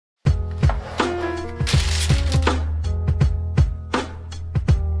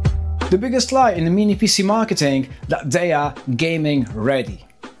The biggest lie in the mini PC marketing, that they are gaming ready.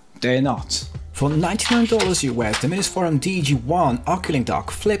 They're not. For $99 US, the Minisforum DEG1 OCuLink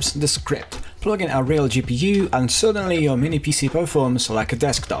Dock flips the script. Plug in a real GPU and suddenly your mini PC performs like a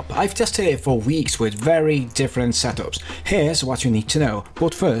desktop. I've tested it for weeks with very different setups. Here's what you need to know,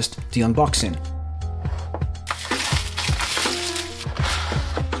 but first, the unboxing.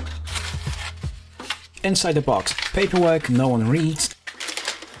 Inside the box, paperwork no one reads.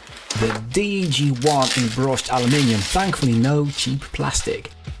 The DEG1 in brushed aluminium, thankfully no cheap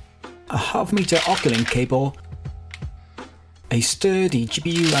plastic. A half-meter OCuLink cable, a sturdy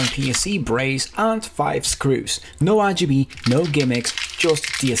GPU and PSC brace, and 5 screws. No RGB, no gimmicks,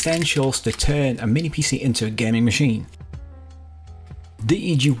 just the essentials to turn a mini PC into a gaming machine.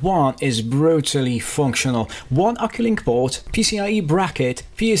 The DEG1 is brutally functional. One OCuLink port, PCIe bracket,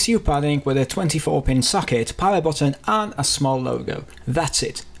 PSU padding with a 24-pin socket, power button and a small logo. That's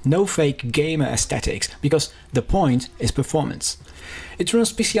it. No fake gamer aesthetics, because the point is performance. It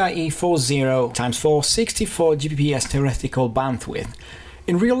runs PCIe 40x4 64 Gbps theoretical bandwidth.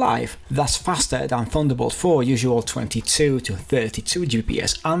 In real life, that's faster than Thunderbolt 4 usual 22 to 32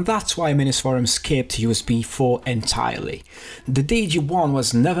 Gbps, and that's why Minisforum skipped USB 4 entirely. The DEG1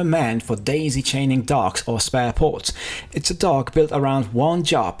 was never meant for daisy chaining docks or spare ports. It's a dock built around one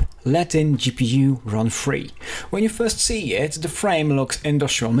job: letting GPU run free. When you first see it, the frame looks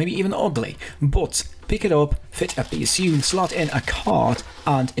industrial, maybe even ugly, but pick it up, fit a PSU, slot in a card,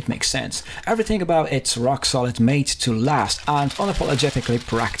 and it makes sense. Everything about it's rock solid, made to last, and unapologetically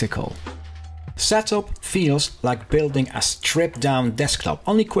practical. Setup feels like building a stripped down desktop,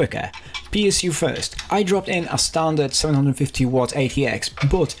 only quicker. PSU first. I dropped in a standard 750 watt ATX,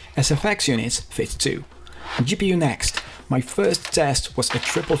 but SFX units fit too. GPU next. My first test was a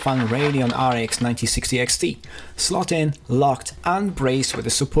triple fan Radeon RX 9060 XT. Slot in, locked, and braced with a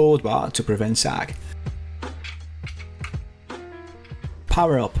support bar to prevent sag.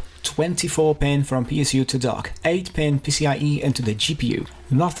 Power up, 24-pin from PSU to dock, 8-pin PCIe into the GPU.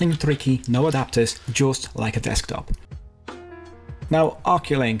 Nothing tricky, no adapters, just like a desktop. Now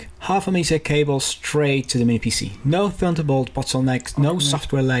OCuLink, half a meter cable straight to the mini PC. No Thunderbolt bottlenecks, no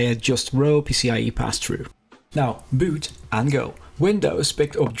software layer, just raw PCIe pass-through. Now boot and go. Windows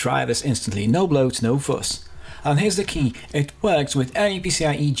picked up drivers instantly, no bloat, no fuss. And here's the key, it works with any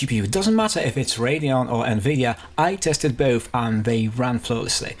PCIe GPU. It doesn't matter if it's Radeon or NVidia, I tested both and they ran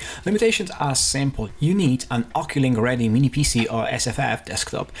flawlessly. Limitations are simple, you need an OCuLink ready mini PC or SFF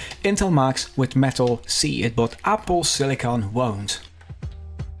desktop. Intel Macs with metal see it, but Apple Silicon won't.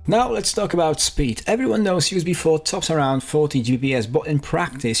 Now let's talk about speed. Everyone knows USB 4 tops around 40 Gbps, but in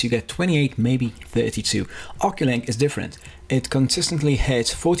practice you get 28, maybe 32. OCuLink is different. It consistently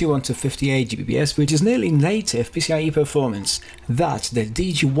hits 41 to 58 Gbps, which is nearly native PCIe performance. That's the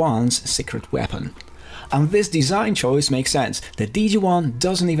DEG1's secret weapon. And this design choice makes sense. The DEG1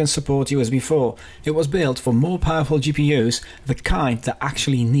 doesn't even support USB 4. It was built for more powerful GPUs, the kind that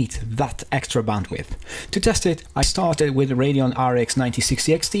actually need that extra bandwidth. To test it, I started with the Radeon RX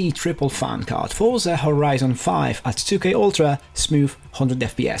 9060 XT triple fan card, Forza Horizon 5 at 2K Ultra, smooth 100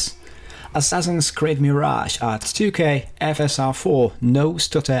 FPS. Assassin's Creed Mirage at 2K FSR4, no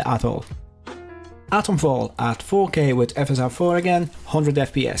stutter at all. Atomfall at 4K with FSR4 again, 100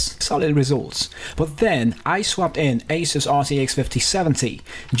 FPS, solid results. But then I swapped in Asus RTX 5070,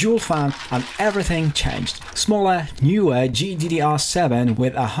 dual fan, and everything changed. Smaller, newer GDDR7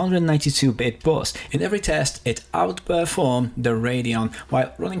 with a 192-bit bus. In every test it outperformed the Radeon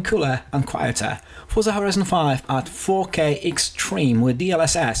while running cooler and quieter. Forza Horizon 5 at 4K Extreme with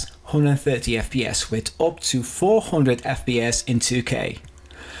DLSS, 130 FPS with up to 400 FPS in 2K.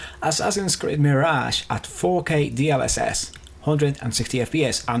 Assassin's Creed Mirage at 4K DLSS, 160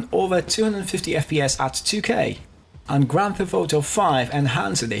 FPS and over 250 FPS at 2K. And Grand Theft Auto 5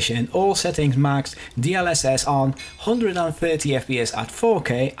 Enhanced Edition, all settings maxed DLSS on 130 FPS at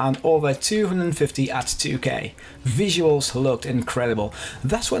 4K and over 250 at 2K. Visuals looked incredible.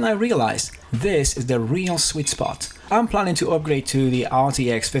 That's when I realized this is the real sweet spot. I'm planning to upgrade to the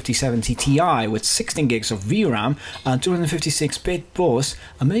RTX 5070 Ti with 16 gigs of VRAM and 256-bit bus,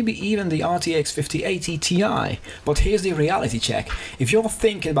 and maybe even the RTX 5080 Ti. But here's the reality check. If you're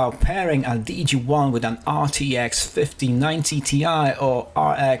thinking about pairing a DEG1 with an RTX 5090 Ti or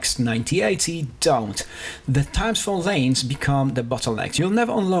RX 9080, don't. The times for lanes become the bottleneck. You'll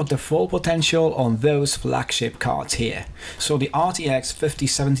never unlock the full potential on those flagship cards here. So the RTX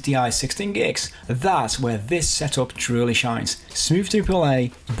 5070 Ti 16 gigs, that's where this setup truly shines. Smooth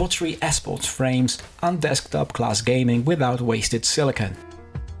AAA, buttery S-Sports frames and desktop class gaming without wasted silicon.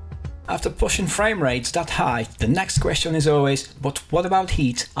 After pushing frame rates that high, the next question is always, but what about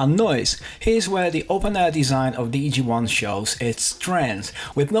heat and noise? Here's where the open-air design of the EG1 shows its strength.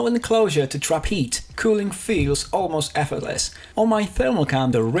 With no enclosure to trap heat, cooling feels almost effortless. On my thermal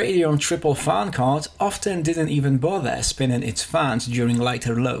cam, the Radeon triple fan card often didn't even bother spinning its fans during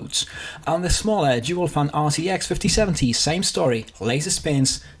lighter loads. On the smaller dual fan RTX 5070, same story, laser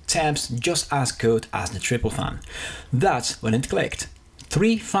spins, temps just as good as the triple fan. That's when it clicked.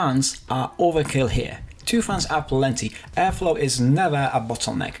 3 fans are overkill here. 2 fans are plenty. Airflow is never a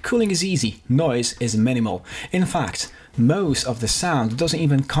bottleneck. Cooling is easy. Noise is minimal. In fact, most of the sound doesn't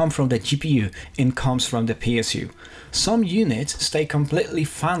even come from the GPU, it comes from the PSU. Some units stay completely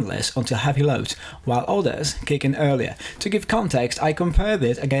fanless until heavy loads, while others kick in earlier. To give context, I compared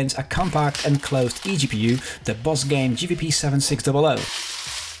it against a compact enclosed eGPU, the Boss Game GVP7600.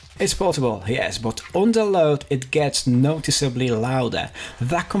 It's portable, yes, but under load it gets noticeably louder.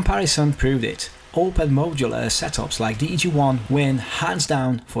 That comparison proved it. Open modular setups like the EG1 win hands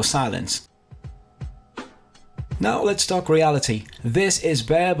down for silence. Now let's talk reality. This is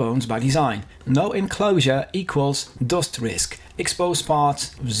bare bones by design. No enclosure equals dust risk. Exposed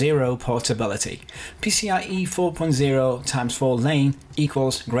parts, zero portability. PCIe 4.0 times 4 lane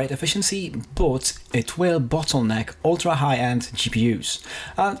equals great efficiency, but it will bottleneck ultra high-end GPUs.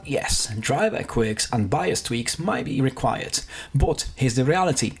 And yes, driver quirks and BIOS tweaks might be required. But here's the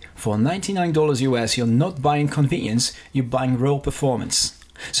reality. For $99 US, you're not buying convenience, you're buying raw performance.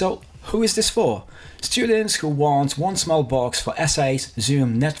 So who is this for? Students who want one small box for essays,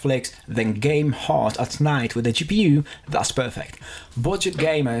 Zoom, Netflix, then game hard at night with a GPU, that's perfect. Budget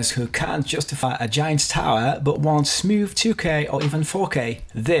gamers who can't justify a giant tower but want smooth 2K or even 4K,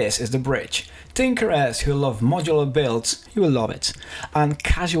 this is the bridge. Tinkerers who love modular builds, you will love it. And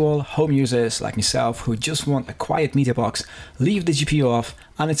casual home users like myself who just want a quiet media box, leave the GPU off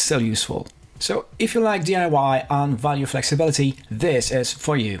and it's still useful. So if you like DIY and value flexibility, this is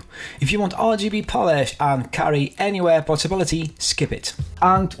for you. If you want RGB polish and carry anywhere portability, skip it.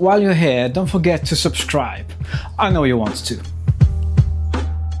 And while you're here, don't forget to subscribe. I know you want to.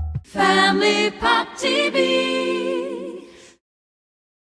 Family Pop TV.